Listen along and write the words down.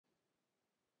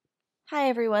Hi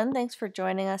everyone, thanks for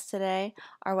joining us today.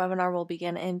 Our webinar will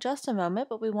begin in just a moment,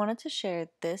 but we wanted to share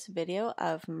this video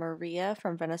of Maria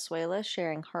from Venezuela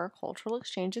sharing her cultural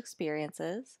exchange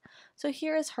experiences. So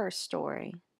here is her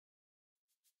story.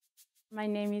 My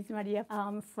name is Maria.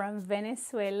 I'm from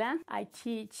Venezuela. I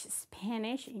teach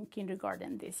Spanish in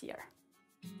kindergarten this year.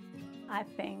 I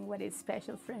think what is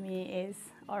special for me is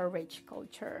our rich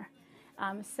culture.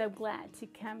 I'm so glad to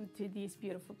come to this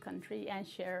beautiful country and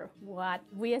share what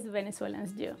we as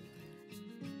Venezuelans do.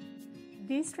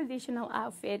 This traditional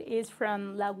outfit is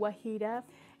from La Guajira.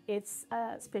 It's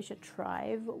a special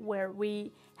tribe where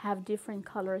we have different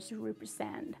colors to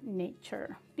represent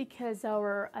nature because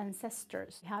our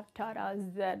ancestors have taught us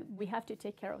that we have to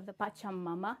take care of the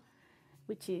Pachamama,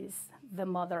 which is the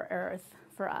Mother Earth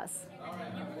for us.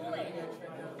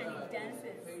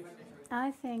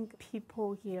 I think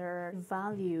people here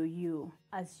value you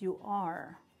as you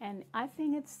are, and I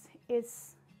think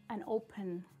it's an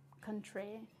open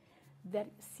country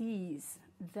that sees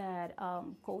that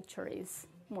culture is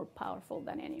more powerful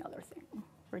than any other thing.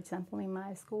 For example, in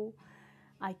my school,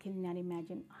 I cannot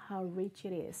imagine how rich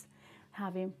it is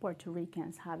having Puerto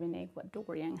Ricans, having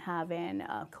Ecuadorian, having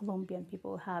Colombian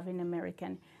people, having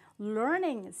American,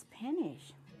 learning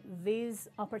Spanish. This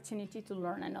opportunity to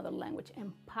learn another language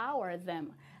empower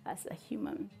them as a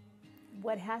human.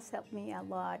 What has helped me a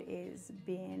lot is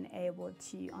being able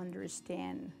to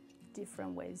understand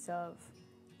different ways of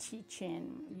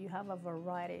teaching. You have a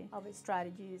variety of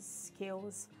strategies,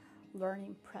 skills,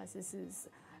 learning processes.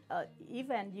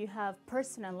 Even you have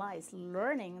personalized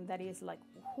learning that is like,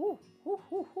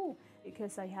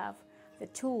 because I have the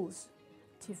tools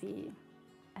to be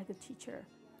a good teacher.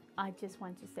 I just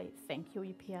want to say thank you,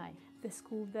 EPI. The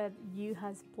school that you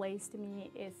has placed me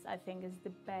is, I think, is the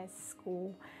best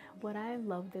school. What I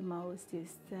love the most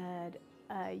is that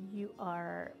you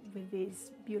are with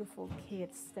these beautiful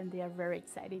kids and they are very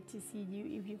excited to see you.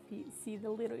 If you see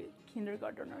the little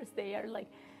kindergartners, they are like,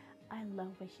 I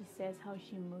love what she says, how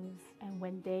she moves. And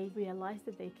when they realize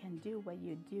that they can do what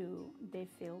you do, they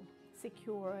feel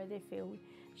secure, they feel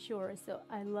sure. So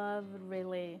I love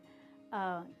really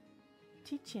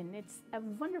teaching. It's a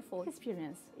wonderful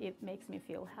experience. It makes me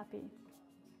feel happy.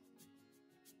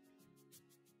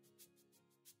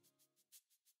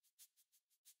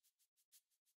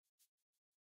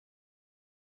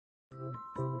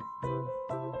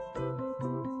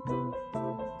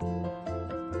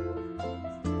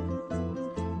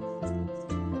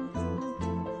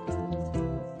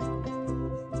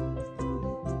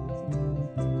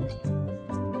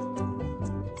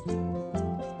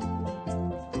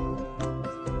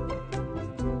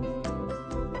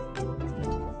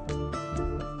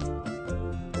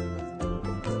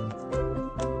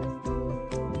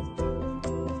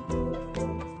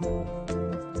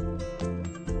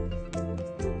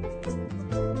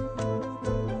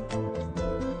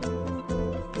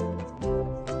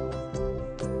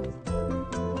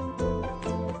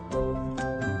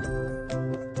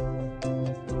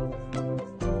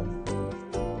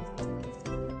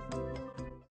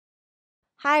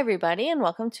 Hi everybody and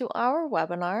welcome to our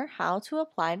webinar, How to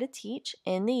Apply to Teach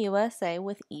in the USA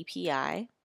with EPI.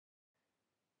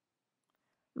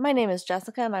 My name is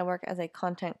Jessica and I work as a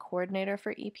content coordinator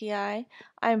for EPI.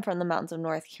 I'm from the mountains of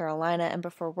North Carolina, and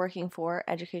before working for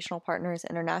Educational Partners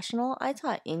International, I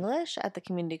taught English at the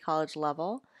community college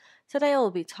level. Today I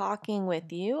will be talking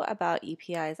with you about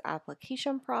EPI's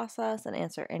application process and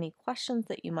answer any questions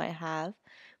that you might have.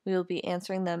 We will be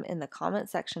answering them in the comment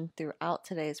section throughout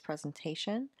today's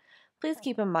presentation. Please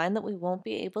keep in mind that we won't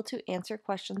be able to answer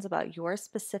questions about your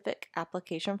specific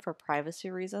application for privacy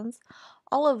reasons.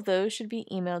 All of those should be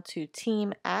emailed to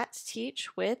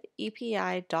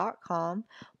team@teachwithepi.com,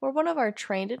 where one of our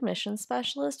trained admissions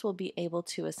specialists will be able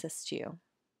to assist you.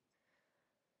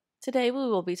 Today we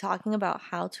will be talking about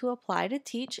how to apply to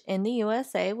teach in the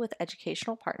USA with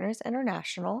Educational Partners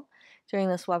International. During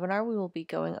this webinar, we will be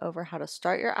going over how to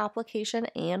start your application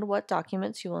and what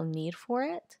documents you will need for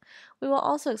it. We will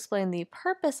also explain the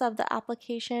purpose of the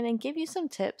application and give you some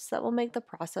tips that will make the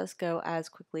process go as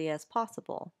quickly as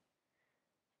possible.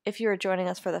 If you are joining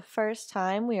us for the first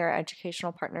time, we are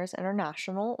Educational Partners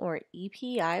International, or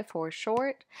EPI for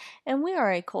short, and we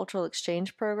are a cultural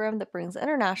exchange program that brings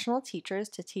international teachers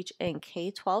to teach in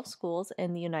K-12 schools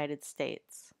in the United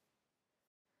States.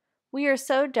 We are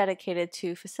so dedicated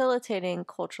to facilitating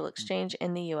cultural exchange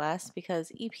in the U.S.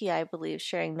 because EPI believes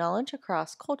sharing knowledge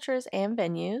across cultures and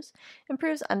venues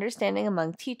improves understanding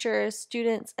among teachers,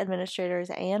 students, administrators,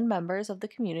 and members of the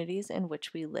communities in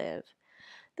which we live.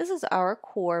 This is our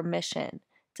core mission,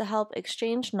 to help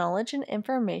exchange knowledge and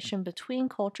information between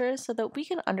cultures so that we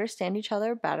can understand each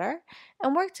other better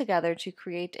and work together to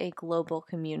create a global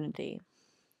community.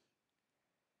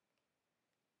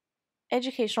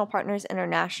 Educational Partners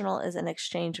International is an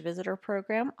exchange visitor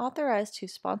program authorized to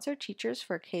sponsor teachers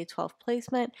for K-12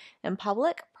 placement in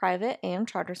public, private, and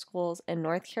charter schools in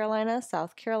North Carolina,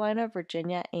 South Carolina,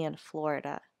 Virginia, and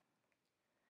Florida.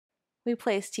 We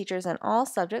place teachers in all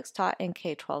subjects taught in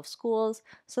K-12 schools,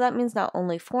 so that means not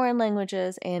only foreign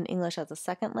languages and English as a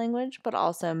second language, but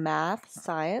also math,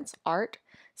 science, art,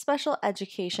 special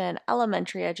education,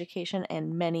 elementary education,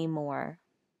 and many more.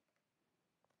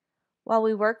 While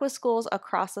we work with schools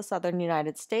across the southern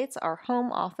United States, our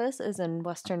home office is in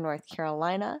Western North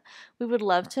Carolina. We would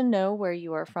love to know where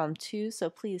you are from too,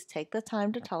 so please take the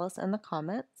time to tell us in the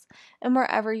comments. And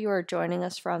wherever you are joining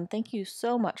us from, thank you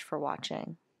so much for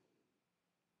watching.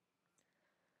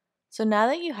 So now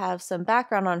that you have some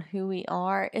background on who we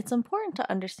are, it's important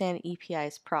to understand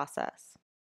EPI's process.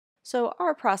 So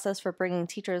our process for bringing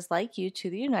teachers like you to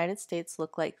the United States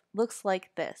looks like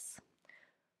this.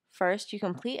 First, you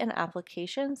complete an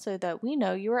application so that we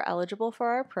know you are eligible for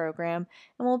our program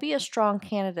and will be a strong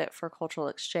candidate for cultural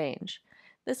exchange.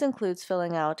 This includes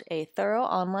filling out a thorough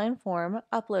online form,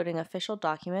 uploading official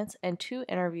documents, and 2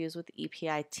 interviews with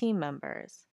EPI team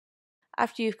members.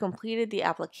 After you've completed the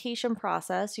application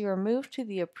process, you are moved to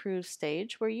the approved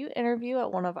stage where you interview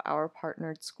at one of our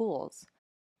partnered schools.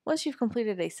 Once you've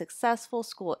completed a successful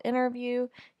school interview,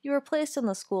 you are placed in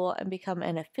the school and become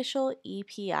an official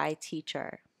EPI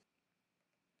teacher.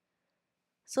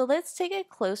 So let's take a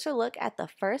closer look at the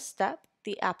first step,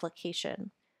 the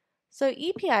application. So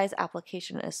EPI's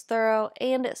application is thorough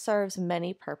and it serves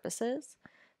many purposes.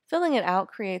 Filling it out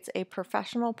creates a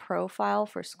professional profile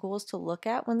for schools to look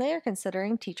at when they are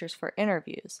considering teachers for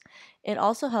interviews. It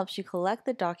also helps you collect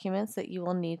the documents that you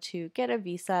will need to get a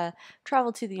visa,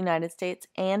 travel to the United States,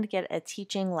 and get a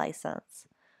teaching license.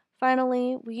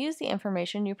 Finally, we use the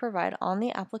information you provide on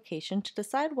the application to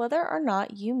decide whether or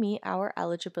not you meet our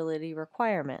eligibility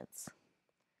requirements.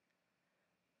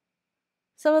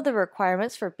 Some of the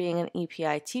requirements for being an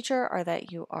EPI teacher are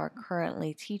that you are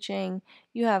currently teaching,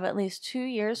 you have at least 2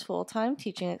 years full-time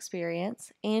teaching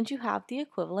experience, and you have the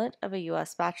equivalent of a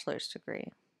U.S. bachelor's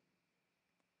degree.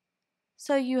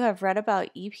 So you have read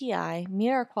about EPI, meet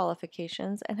our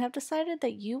qualifications, and have decided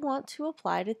that you want to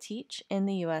apply to teach in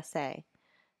the USA.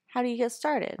 How do you get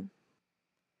started?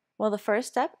 Well, the first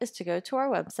step is to go to our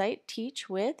website,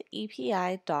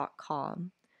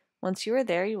 teachwithepi.com. Once you are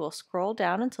there, you will scroll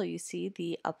down until you see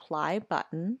the Apply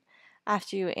button.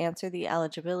 After you answer the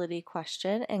eligibility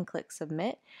question and click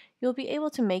Submit, you'll be able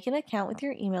to make an account with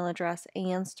your email address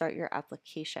and start your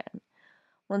application.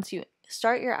 Once you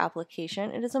start your application,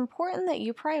 it is important that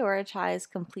you prioritize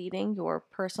completing your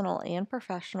personal and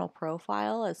professional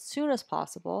profile as soon as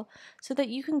possible so that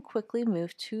you can quickly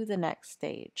move to the next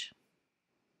stage.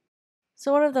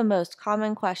 So one of the most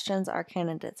common questions our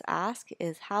candidates ask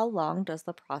is, how long does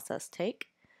the process take?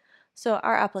 So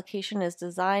our application is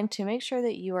designed to make sure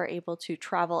that you are able to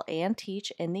travel and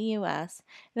teach in the U.S.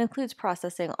 It includes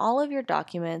processing all of your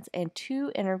documents and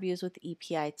 2 interviews with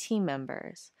EPI team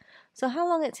members. So how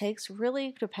long it takes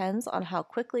really depends on how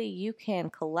quickly you can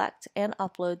collect and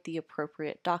upload the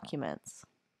appropriate documents.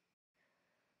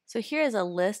 So here is a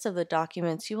list of the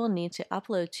documents you will need to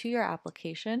upload to your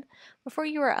application before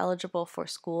you are eligible for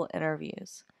school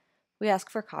interviews. We ask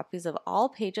for copies of all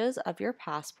pages of your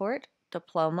passport,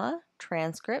 diploma,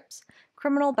 transcripts,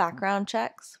 criminal background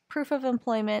checks, proof of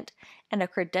employment, and a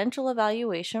credential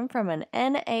evaluation from an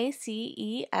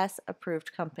NACES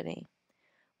approved company.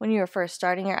 When you are first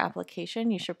starting your application,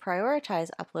 you should prioritize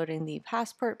uploading the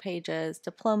passport pages,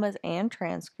 diplomas, and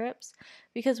transcripts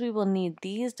because we will need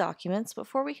these documents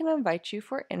before we can invite you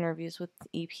for interviews with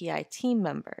EPI team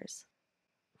members.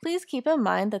 Please keep in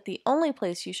mind that the only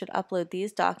place you should upload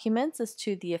these documents is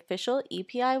to the official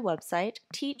EPI website,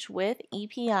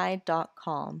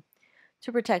 teachwithepi.com.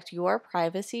 To protect your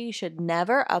privacy, you should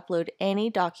never upload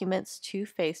any documents to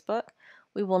Facebook.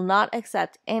 We will not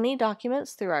accept any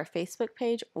documents through our Facebook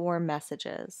page or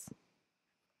messages.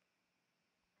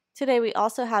 Today, we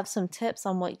also have some tips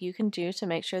on what you can do to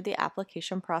make sure the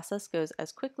application process goes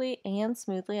as quickly and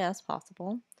smoothly as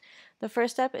possible. The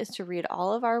first step is to read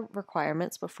all of our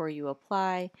requirements before you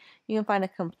apply. You can find a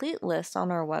complete list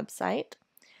on our website.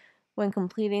 When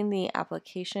completing the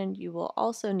application, you will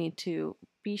also need to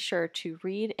be sure to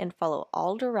read and follow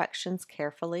all directions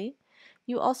carefully.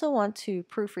 You also want to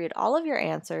proofread all of your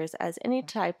answers, as any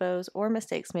typos or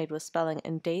mistakes made with spelling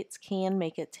and dates can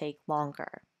make it take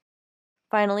longer.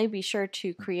 Finally, be sure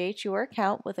to create your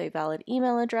account with a valid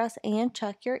email address and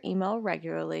check your email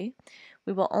regularly.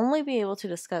 We will only be able to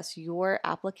discuss your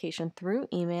application through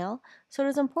email, so it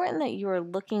is important that you are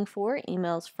looking for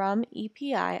emails from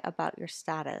EPI about your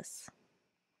status.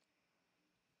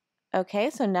 Okay,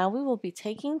 so now we will be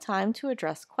taking time to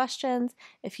address questions.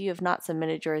 If you have not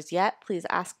submitted yours yet, please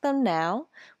ask them now.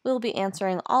 We'll be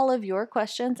answering all of your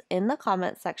questions in the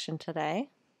comment section today.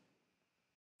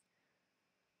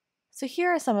 So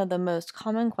here are some of the most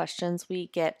common questions we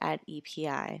get at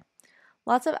EPI.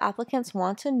 Lots of applicants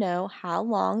want to know how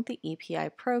long the EPI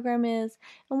program is,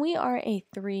 and we are a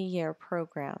 3-year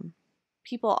program.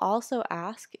 People also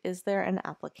ask, is there an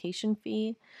application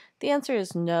fee? The answer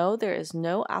is no, there is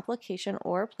no application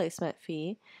or placement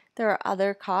fee. There are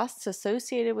other costs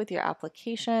associated with your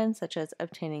application, such as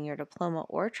obtaining your diploma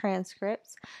or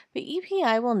transcripts, but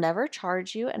EPI will never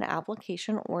charge you an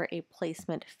application or a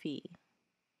placement fee.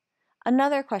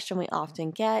 Another question we often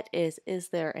get is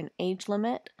there an age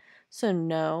limit? So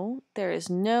no, there is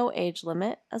no age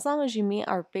limit. As long as you meet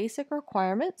our basic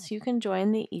requirements, you can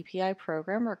join the EPI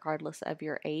program regardless of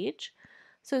your age.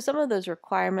 So some of those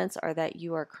requirements are that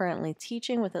you are currently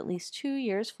teaching with at least 2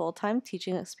 years full-time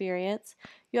teaching experience,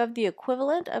 you have the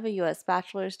equivalent of a U.S.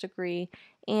 bachelor's degree,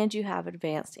 and you have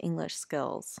advanced English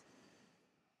skills.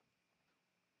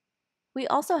 We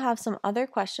also have some other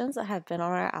questions that have been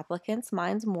on our applicants'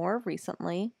 minds more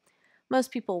recently.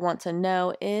 Most people want to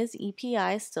know, is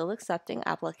EPI still accepting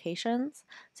applications?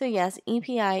 So yes,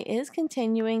 EPI is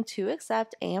continuing to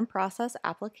accept and process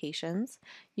applications.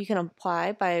 You can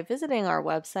apply by visiting our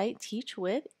website,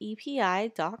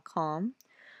 teachwithepi.com.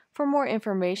 For more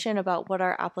information about what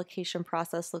our application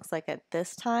process looks like at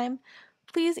this time,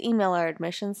 please email our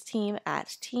admissions team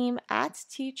at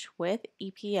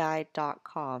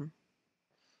team@teachwithepi.com.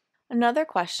 Another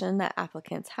question that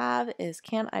applicants have is,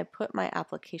 can I put my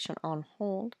application on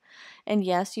hold? And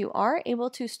yes, you are able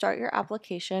to start your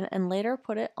application and later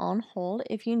put it on hold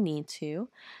if you need to.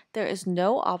 There is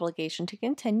no obligation to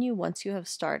continue once you have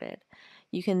started.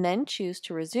 You can then choose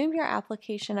to resume your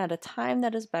application at a time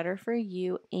that is better for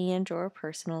you and your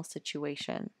personal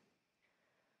situation.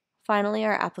 Finally,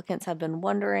 our applicants have been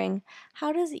wondering,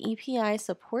 how does EPI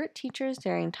support teachers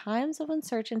during times of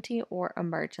uncertainty or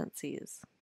emergencies?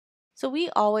 So we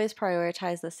always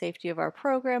prioritize the safety of our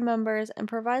program members and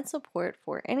provide support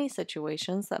for any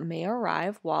situations that may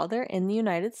arrive while they're in the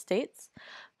United States.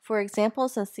 For example,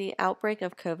 since the outbreak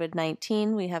of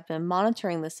COVID-19, we have been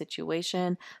monitoring the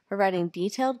situation, providing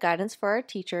detailed guidance for our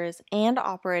teachers, and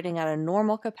operating at a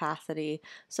normal capacity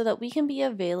so that we can be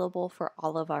available for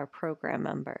all of our program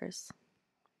members.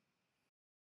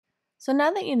 So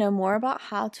now that you know more about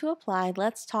how to apply,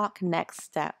 let's talk next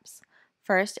steps.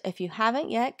 First, if you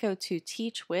haven't yet, go to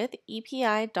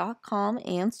teachwithepi.com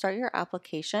and start your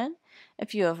application.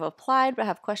 If you have applied but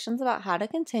have questions about how to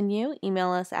continue,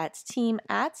 email us at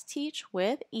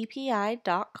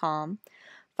team@teachwithepi.com.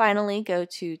 Finally, go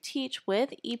to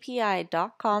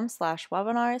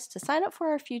teachwithepi.com/webinars to sign up for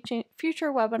our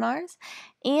future webinars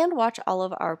and watch all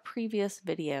of our previous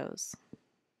videos.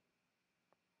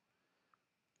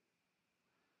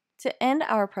 To end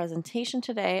our presentation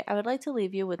today, I would like to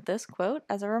leave you with this quote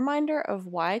as a reminder of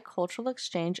why cultural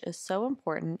exchange is so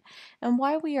important and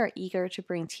why we are eager to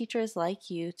bring teachers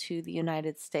like you to the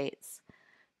United States.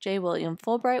 J. William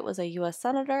Fulbright was a U.S.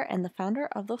 Senator and the founder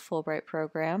of the Fulbright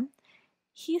Program.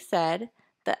 He said,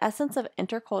 "The essence of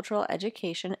intercultural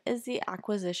education is the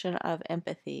acquisition of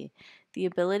empathy, the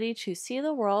ability to see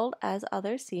the world as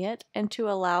others see it, and to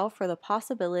allow for the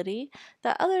possibility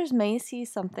that others may see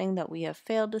something that we have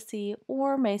failed to see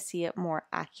or may see it more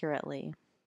accurately."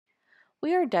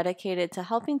 We are dedicated to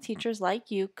helping teachers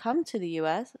like you come to the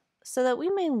U.S. so that we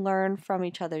may learn from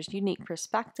each other's unique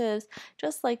perspectives,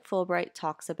 just like Fulbright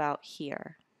talks about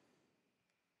here.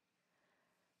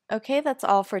 Okay, that's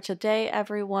all for today,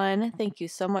 everyone. Thank you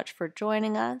so much for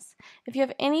joining us. If you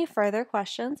have any further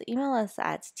questions, email us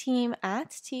at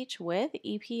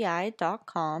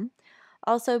team@teachwithepi.com.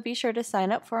 Also, be sure to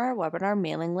sign up for our webinar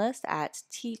mailing list at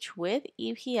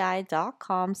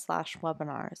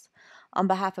teachwithepi.com/webinars. On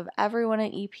behalf of everyone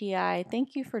at EPI,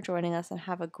 thank you for joining us and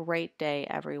have a great day,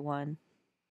 everyone.